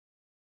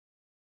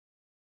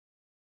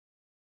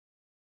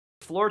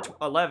floor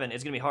 11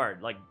 is gonna be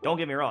hard. Like, don't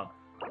get me wrong.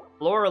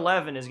 Floor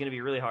 11 is gonna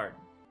be really hard.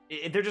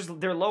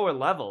 They're lower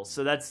levels,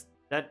 so that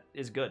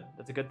is good.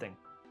 That's a good thing.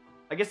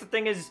 I guess the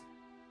thing is,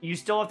 you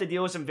still have to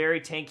deal with some very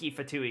tanky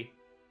Fatui.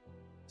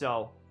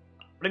 So,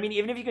 but I mean,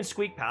 even if you can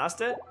squeak past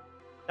it,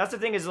 that's the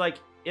thing is like,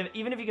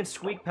 even if you can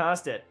squeak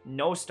past it,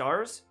 no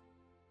stars.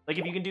 Like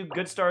if you can do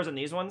good stars on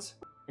these ones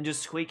and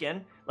just squeak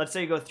in. Let's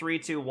say you go 3,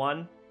 2,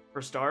 1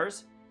 for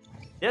stars.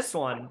 This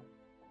one,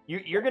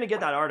 you're gonna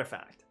get that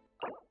artifact.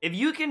 If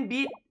you can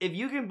beat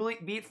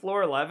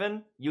floor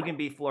 11, you can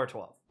beat floor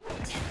 12.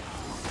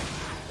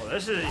 Well,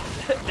 this is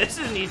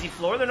an easy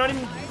floor. They're not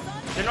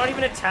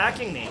even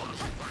attacking me.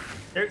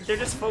 They're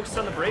just focused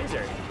on the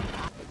brazier.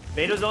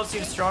 Betos don't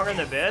seem stronger in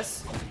the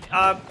Abyss.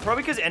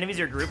 Probably because enemies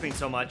are grouping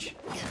so much.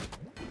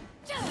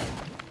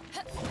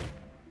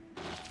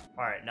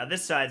 Alright, now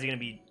this side's gonna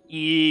be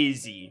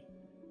easy.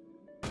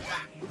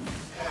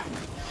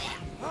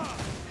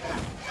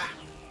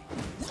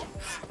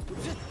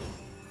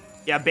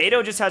 Yeah,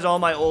 Beto just has all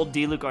my old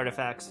D-Luke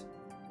artifacts.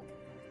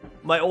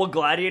 My old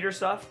gladiator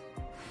stuff.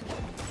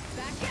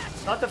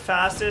 Not the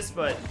fastest,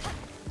 but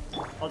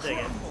I'll take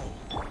it.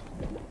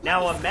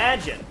 Now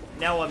imagine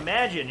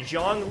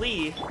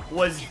Zhongli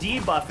was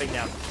debuffing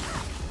them.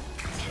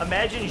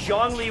 Imagine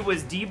Zhongli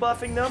was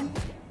debuffing them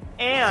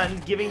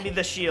and giving me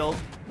the shield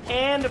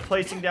and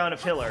placing down a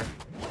pillar.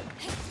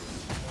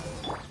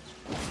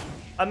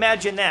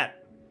 Imagine that.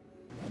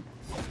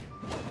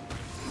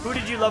 Who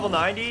did you level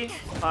 90?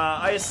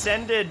 I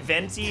ascended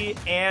Venti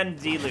and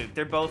D-Luke.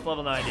 They're both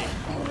level 90.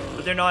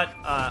 But they're not,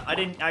 I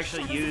didn't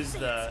actually use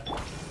the...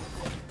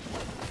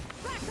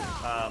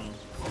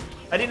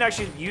 I didn't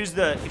actually use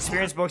the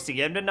experience books to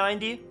get them to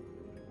 90.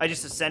 I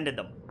just ascended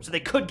them. So they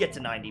could get to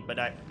 90, but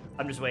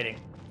I'm just waiting.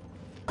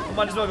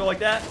 Might as well go like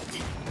that.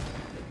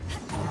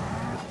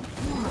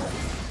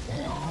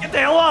 Get the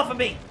hell off of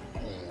me!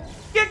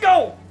 Get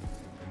go!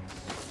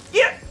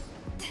 Get!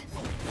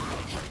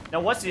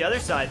 Now what's the other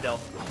side though?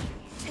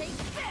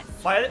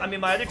 My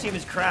other team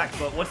is cracked,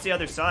 but what's the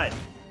other side?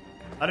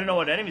 I don't know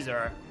what enemies there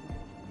are.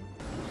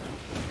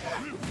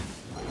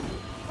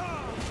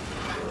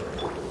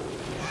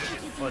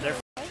 Oh,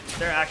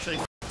 they're actually,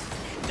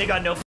 they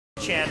got no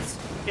chance.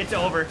 It's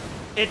over.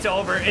 It's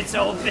over. It's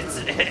over.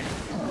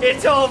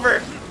 It's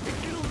over.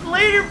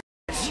 Later,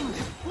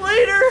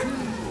 later.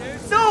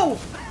 No.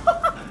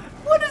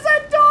 What is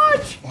that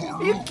dodge?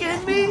 Are you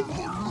kidding me?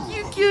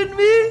 You kidding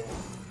me?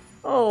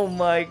 Oh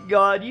my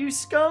god, you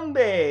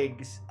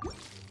scumbags.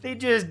 They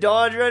just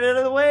dodged right out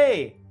of the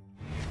way.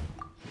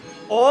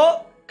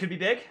 Oh, could be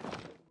big.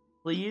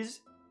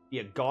 Please be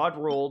a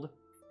god-rolled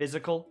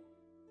physical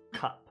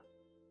cup.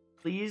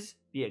 Please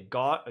be a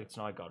god. It's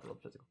not a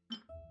god-rolled physical.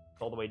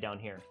 It's all the way down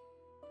here.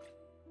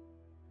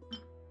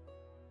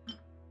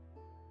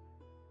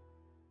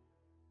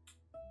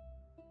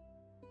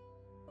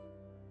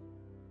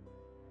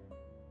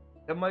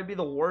 That might be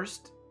the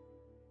worst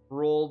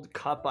rolled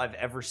cup I've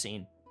ever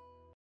seen.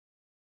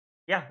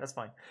 Yeah, that's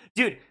fine.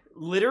 Dude,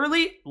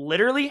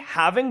 literally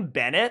having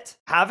Bennett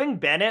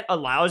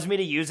allows me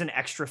to use an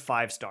extra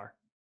 5-star.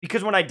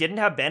 Because when I didn't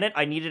have Bennett,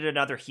 I needed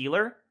another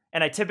healer,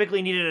 and I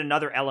typically needed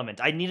another element.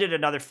 I needed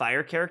another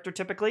fire character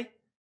typically,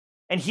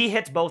 and he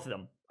hits both of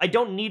them. I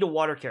don't need a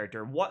water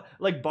character.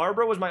 Like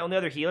Barbara was my only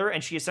other healer,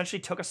 and she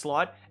essentially took a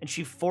slot, and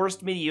she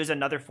forced me to use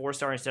another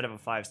 4-star instead of a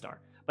 5-star.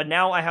 But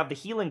now I have the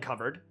healing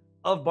covered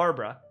of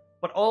Barbara,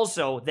 but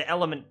also the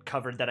element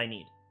covered that I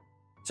need.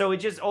 So it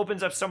just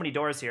opens up so many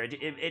doors here.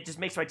 It just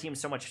makes my team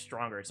so much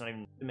stronger. It's not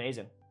even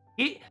amazing.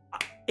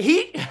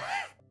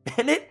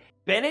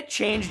 Bennett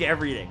changed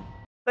everything.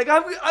 Like,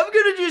 I'm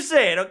gonna just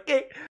say it,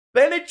 okay?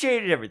 Bennett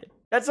changed everything.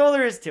 That's all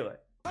there is to it.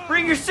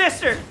 Bring your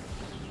sister.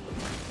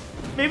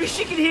 Maybe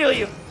she can heal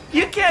you.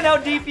 You can't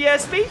out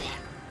DPS me.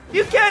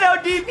 You can't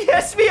out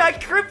DPS me. I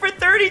crit for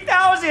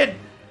 30,000.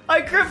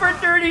 I crit for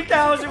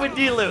 30,000 with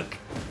D-Luke.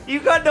 You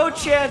got no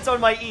chance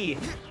on my E.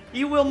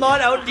 You will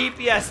not out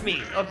DPS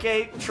me,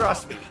 okay?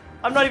 Trust me.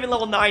 I'm not even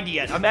level 90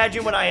 yet.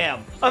 Imagine when I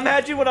am.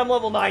 Imagine when I'm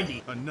level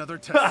 90. Another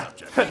test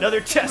subject. Another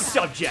test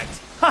subject.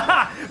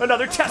 Haha!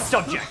 Another test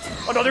subject.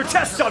 Another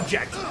test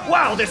subject.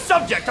 Wow, this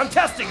subject, I'm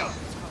testing him.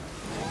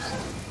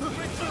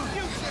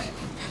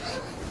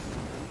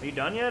 Are you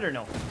done yet or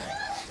no?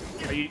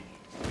 Are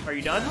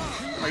you done?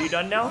 Are you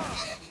done now?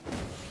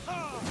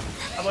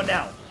 How about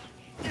now?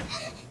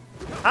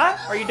 Huh?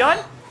 Are you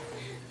done?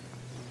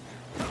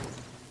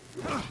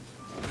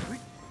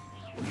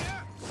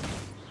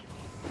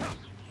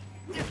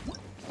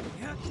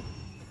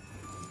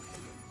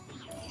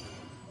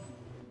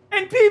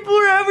 And people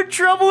are having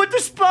trouble with the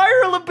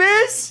Spiral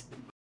Abyss?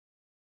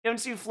 You haven't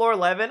seen floor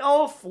 11?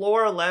 Oh,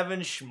 floor 11,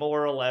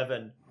 schmore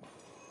 11.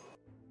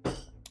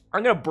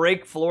 I'm gonna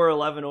break floor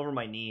 11 over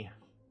my knee.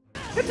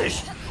 What the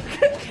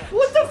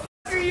what the f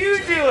are you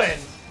doing?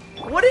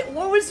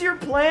 What was your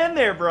plan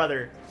there,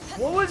 brother?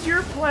 What was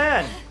your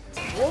plan?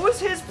 What was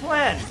his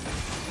plan?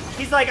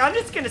 He's like, I'm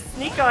just gonna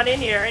sneak on in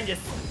here and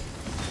just...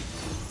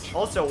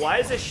 Also, why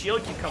does this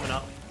shield keep coming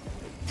up?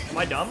 Am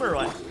I dumb or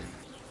what?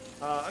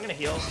 I'm gonna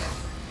heal.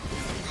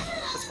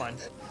 That's fine.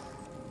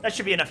 That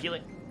should be enough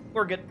healing.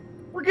 We're good.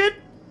 We're good.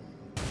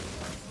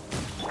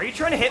 Are you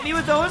trying to hit me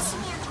with those?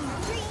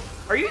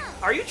 Are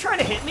you trying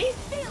to hit me?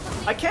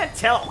 I can't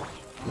tell.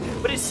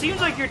 But it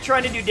seems like you're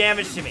trying to do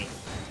damage to me.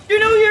 You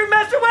know your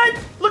master what?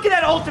 Look at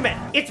that ultimate.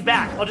 It's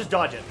back. I'll just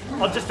dodge it.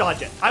 I'll just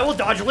dodge it. I will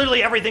dodge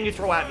literally everything you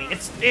throw at me.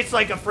 It's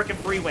like a freaking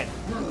free win.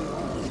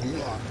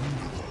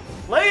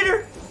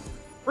 Later.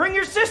 Bring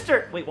your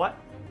sister. Wait, what?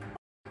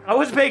 I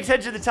wasn't paying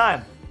attention at the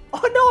time.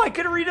 Oh no, I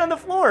couldn't read on the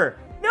floor.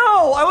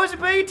 No, I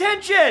wasn't paying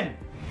attention.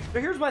 So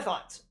here's my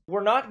thoughts.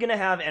 We're not gonna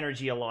have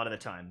energy a lot of the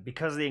time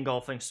because of the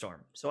engulfing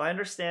storm. So I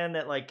understand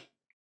that like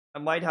I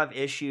might have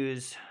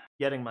issues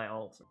getting my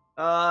ult.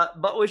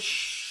 But with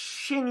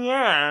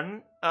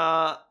Xinyan,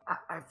 I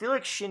feel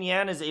like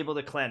Xinyan is able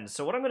to cleanse.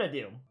 So what I'm gonna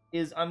do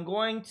is I'm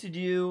gonna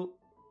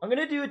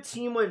do a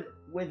team with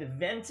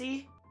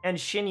Venti and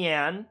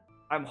Xinyan.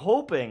 I'm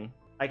hoping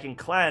I can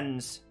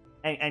cleanse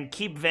and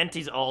keep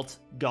Venti's ult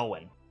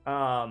going.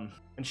 And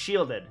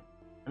shielded.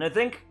 And I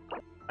think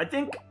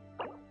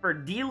for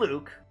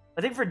D-Luke,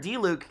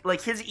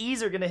 like his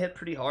E's are gonna hit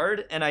pretty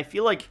hard, and I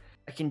feel like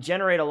I can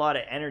generate a lot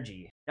of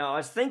energy. Now I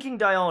was thinking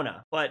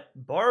Diona, but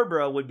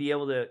Barbara would be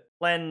able to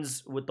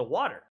cleanse with the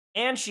water.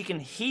 And she can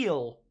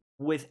heal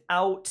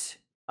without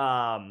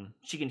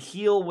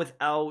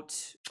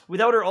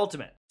without her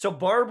ultimate. So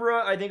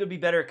Barbara, I think, would be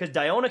better because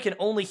Diona can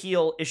only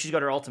heal if she's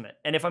got her ultimate.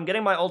 And if I'm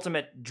getting my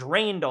ultimate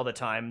drained all the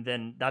time,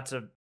 then that's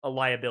a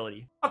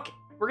liability. Okay,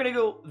 we're gonna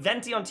go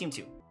Venti on team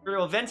 2. We're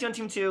gonna go Venti on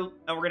team 2,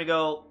 and we're gonna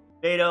go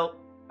Beidou,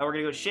 and we're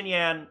gonna go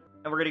Xinyan,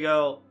 and we're gonna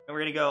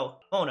go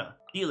Mona,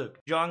 D-Luke,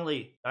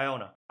 Zhongli,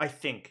 Diona, I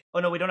think.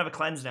 Oh no, we don't have a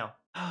cleanse now.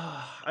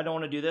 I don't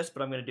want to do this,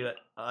 but I'm gonna do it.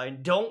 I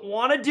don't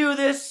want to do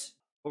this,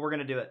 but we're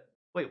gonna do it.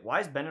 Wait, why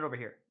is Bennett over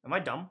here? Am I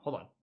dumb? Hold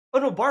on. Oh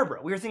no, Barbara.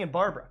 We were thinking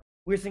Barbara.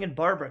 We were thinking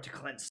Barbara to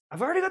cleanse.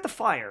 I've already got the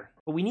fire,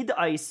 but we need the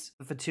ice,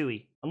 the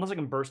Fatui, unless I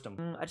can burst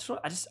him. I just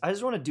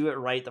want to do it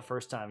right the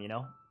first time, you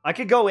know? I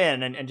could go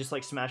in and just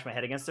like smash my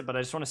head against it, but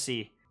I just want to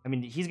see. I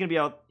mean, he's gonna be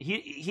out.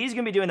 He's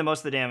gonna be doing the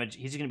most of the damage.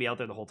 He's just gonna be out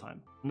there the whole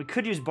time. And we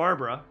could use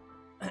Barbara,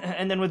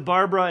 and then with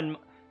Barbara and,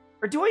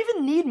 or do I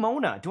even need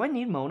Mona? Do I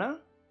need Mona?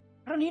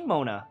 I don't need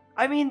Mona.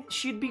 I mean,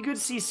 she'd be good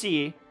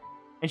CC,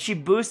 and she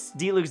boosts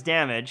D-Luke's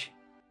damage.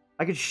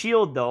 I could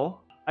shield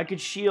though. I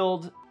could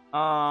shield.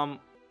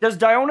 Does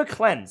Diona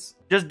cleanse?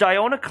 Does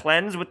Diona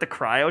cleanse with the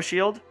cryo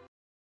shield?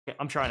 Okay,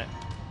 I'm trying it.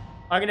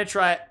 I'm gonna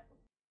try it.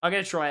 I'm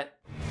gonna try it.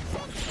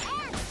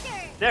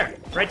 There,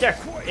 right there.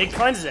 It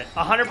cleanses it,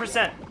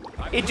 100%.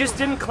 It just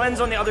didn't cleanse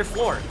on the other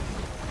floor.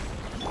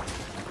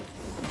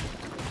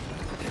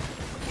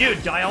 Dude,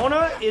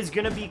 Diona is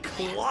gonna be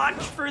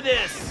clutch for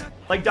this.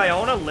 Like,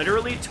 Diona,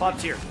 literally top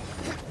tier.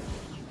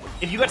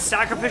 If you got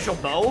Sacrificial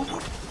Bow,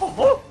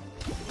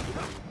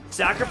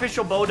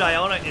 Sacrificial Bow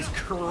Diona is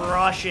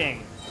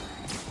crushing.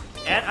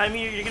 And, I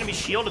mean, you're gonna be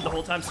shielded the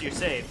whole time, so you're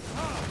safe.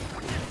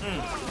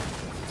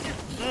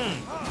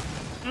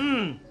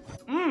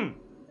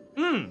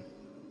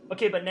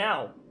 Okay, but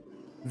now,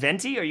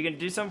 Venti, are you gonna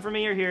do something for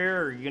me or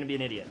here, or are you gonna be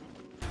an idiot?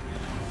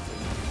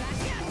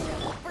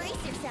 Brace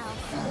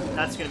yourself.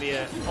 That's gonna be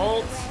an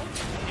ult.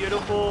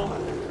 Beautiful.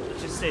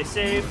 Let's just stay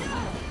safe.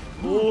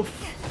 Oof.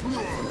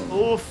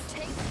 Oof.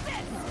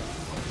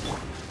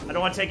 I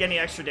don't want to take any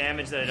extra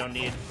damage that I don't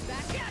need.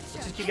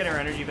 Just keep getting our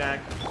energy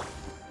back.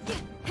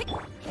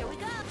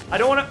 I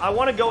don't want to. I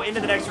want to go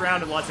into the next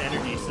round with lots of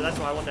energy, so that's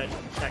why I want that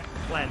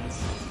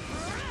cleanse.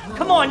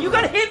 Come on, you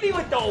gotta hit me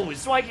with those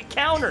so I can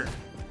counter.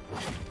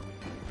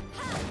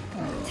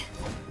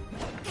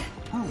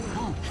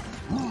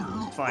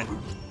 Fine.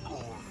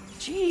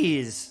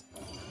 Jeez.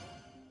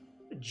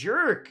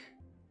 Jerk.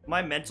 Am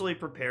I mentally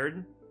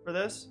prepared for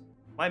this?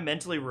 Am I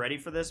mentally ready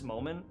for this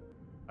moment?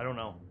 I don't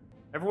know.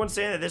 Everyone's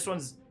saying that this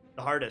one's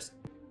the hardest.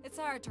 It's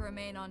hard to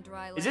remain on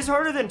dry land. Is this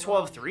harder than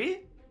 12-3?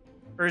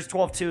 Or is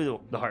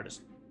 12-2 the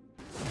hardest?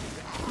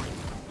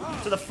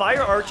 So the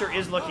fire archer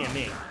is looking at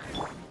me.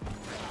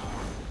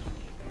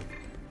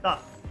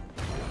 Stop.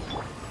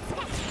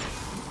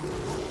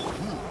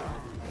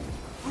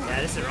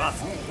 Yeah, this is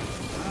rough.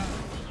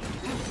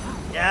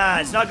 Yeah,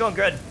 it's not going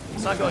good.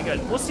 It's not going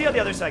good. We'll see how the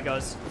other side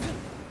goes.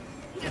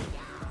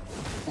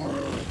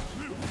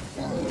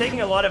 I'm taking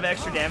a lot of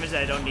extra damage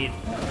that I don't need.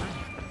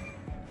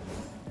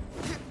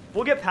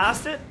 We'll get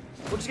past it.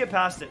 We'll just get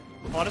past it.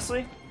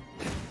 Honestly,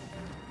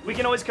 we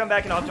can always come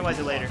back and optimize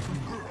it later.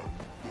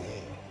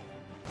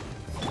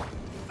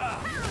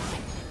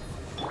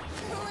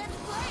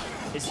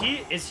 Is he?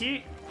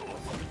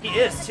 He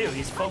is too.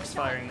 He's focus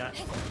firing that.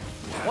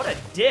 What a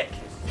dick.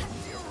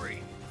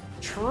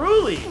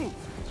 Truly.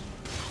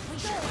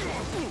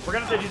 We're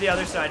gonna have to do the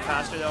other side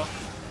faster though.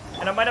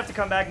 And I might have to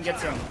come back and get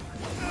some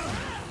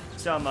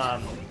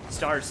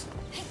stars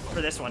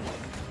for this one.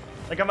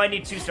 Like I might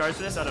need 2 stars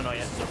for this, I don't know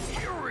yet.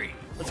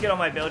 Let's get all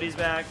my abilities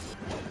back.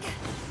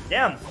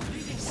 Damn.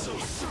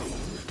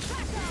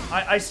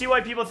 I see why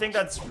people think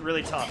that's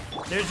really tough.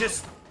 There's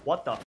just,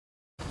 what the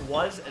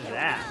was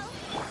that?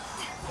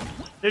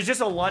 There's just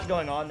a lot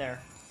going on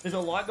there. There's a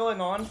lot going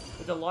on.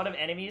 There's a lot of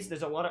enemies.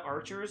 There's a lot of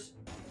archers.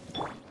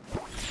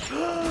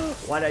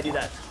 Why did I do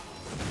that?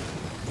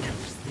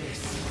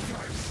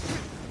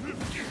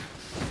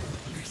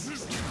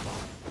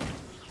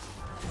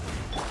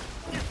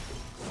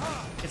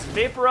 It's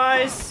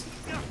vaporize.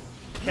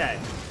 Okay.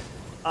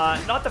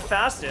 Not the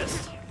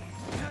fastest.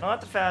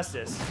 Not the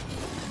fastest.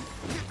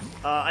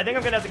 I think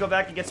I'm gonna have to go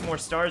back and get some more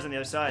stars on the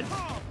other side.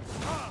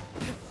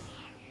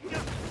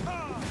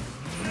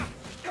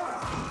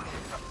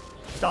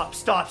 Stop,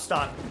 stop,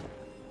 stop.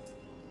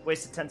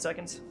 Wasted 10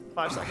 seconds.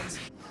 5 seconds.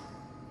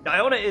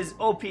 Diona is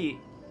OP.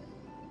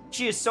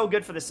 She is so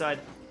good for this side.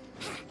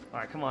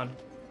 Alright, come on.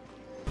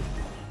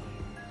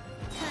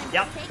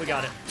 Yep, we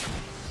got it.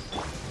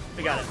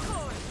 We got it.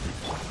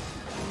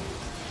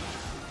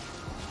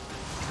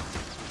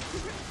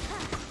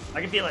 I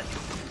can feel it.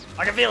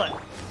 I can feel it.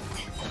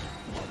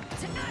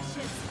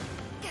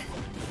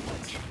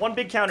 One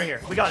big counter here.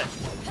 We got it.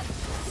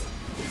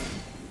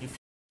 You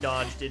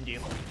dodged, didn't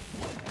you?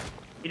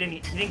 You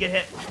didn't get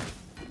hit.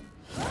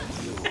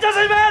 It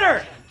doesn't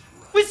matter!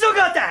 We still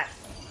got that!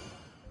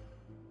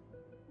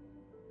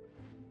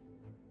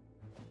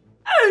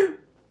 Oh!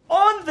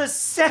 On the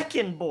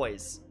second,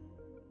 boys.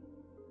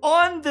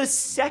 On the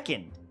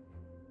second.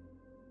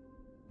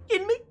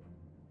 Kidding me?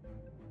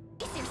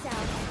 Brace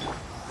yourself.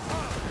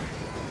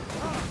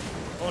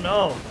 Oh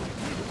no.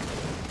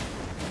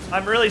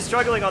 I'm really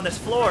struggling on this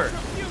floor.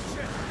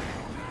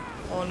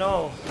 Oh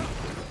no.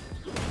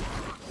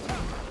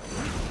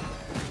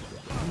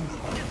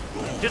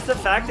 Just the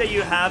fact that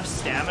you have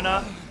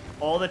stamina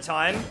all the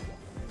time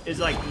is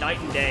like night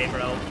and day,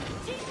 bro.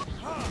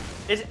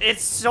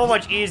 It's so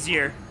much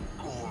easier.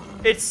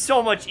 It's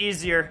so much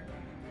easier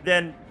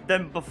than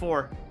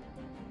before.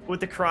 With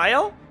the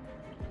cryo?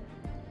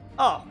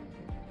 Oh.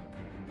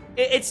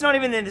 It's not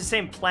even in the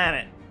same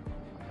planet.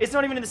 It's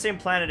not even in the same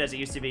planet as it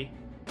used to be.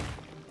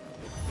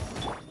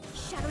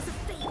 Shadows of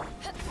fate.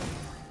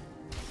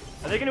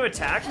 Are they going to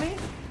attack me?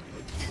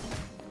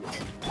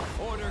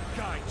 Order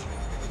guide.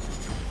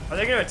 Are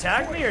they going to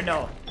attack me or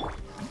no?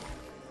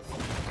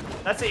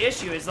 That's the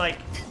issue, is like,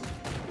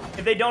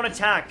 if they don't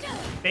attack,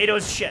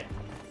 Beto's shit.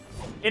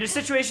 In a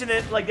situation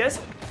like this,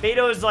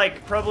 Beto is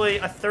like probably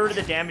a third of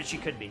the damage she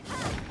could be.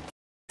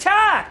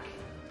 Attack!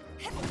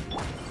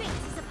 Fate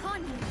is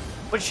upon you.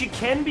 But she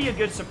can be a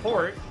good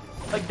support.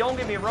 Like, don't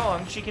get me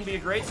wrong, she can be a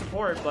great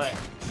support, but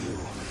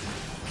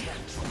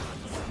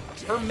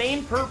her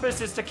main purpose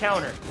is to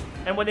counter.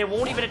 And when they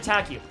won't even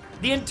attack you,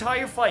 the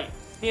entire fight,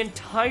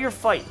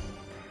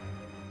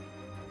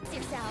 Brace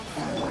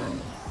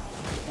yourself.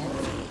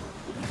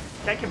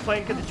 can't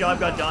complain because the job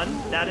got done.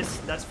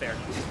 That's fair.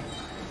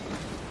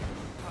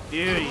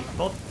 Beauty.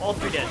 All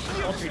three dead.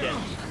 All three dead.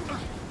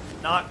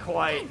 Not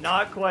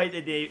quite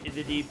the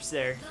deeps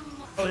there.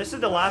 Oh, this is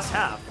the last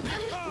half.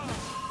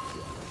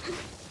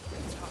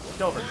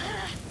 It's over.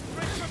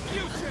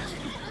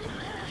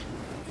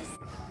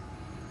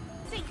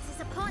 Fate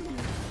is upon you.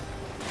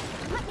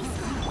 Let me see.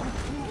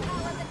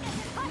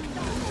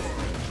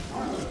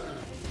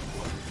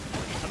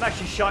 I'm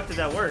actually shocked that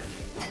that worked.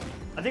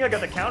 I think I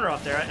got the counter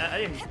off there. I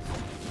didn't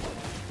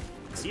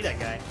see that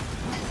guy.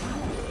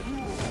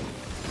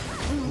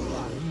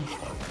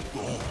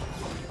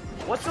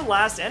 What's the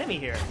last enemy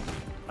here?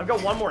 I've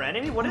got one more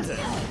enemy? What is it?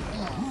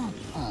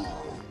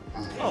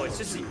 Oh, it's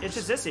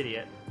just this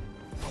idiot.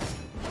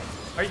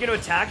 Are you gonna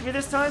attack me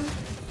this time?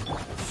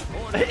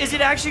 Is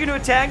it actually gonna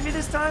attack me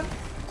this time?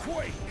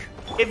 Quake.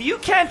 If you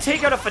can't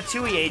take out a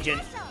Fatui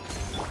agent,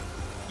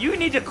 you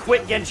need to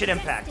quit Genshin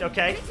Impact,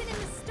 okay? Written in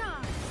the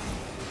stars.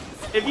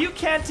 If you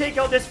can't take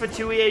out this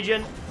Fatui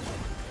agent,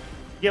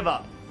 give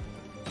up.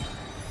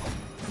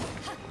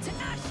 To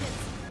ashes.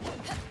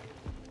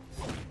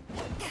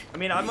 I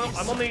mean, I'm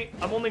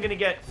only gonna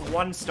get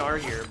 1 star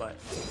here, but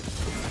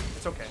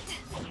it's okay.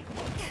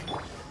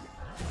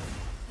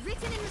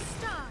 Written in the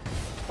stars.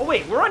 Oh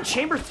wait, we're on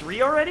Chamber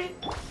 3 already?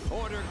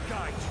 Order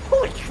guide.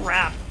 Holy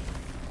crap!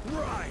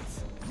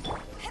 Rise.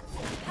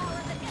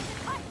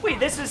 Wait,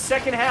 this is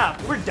second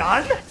half. We're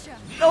done?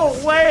 No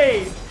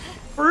way!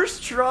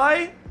 First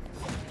try?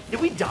 Did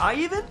we die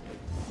even?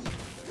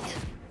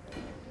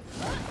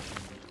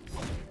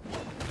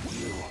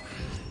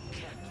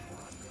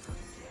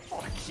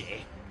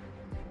 Okay.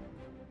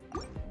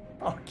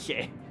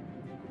 Okay.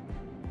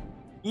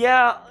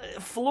 Yeah,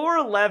 floor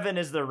 11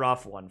 is the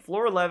rough one.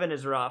 Floor 11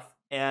 is rough,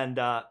 and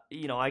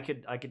you know, I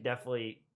could definitely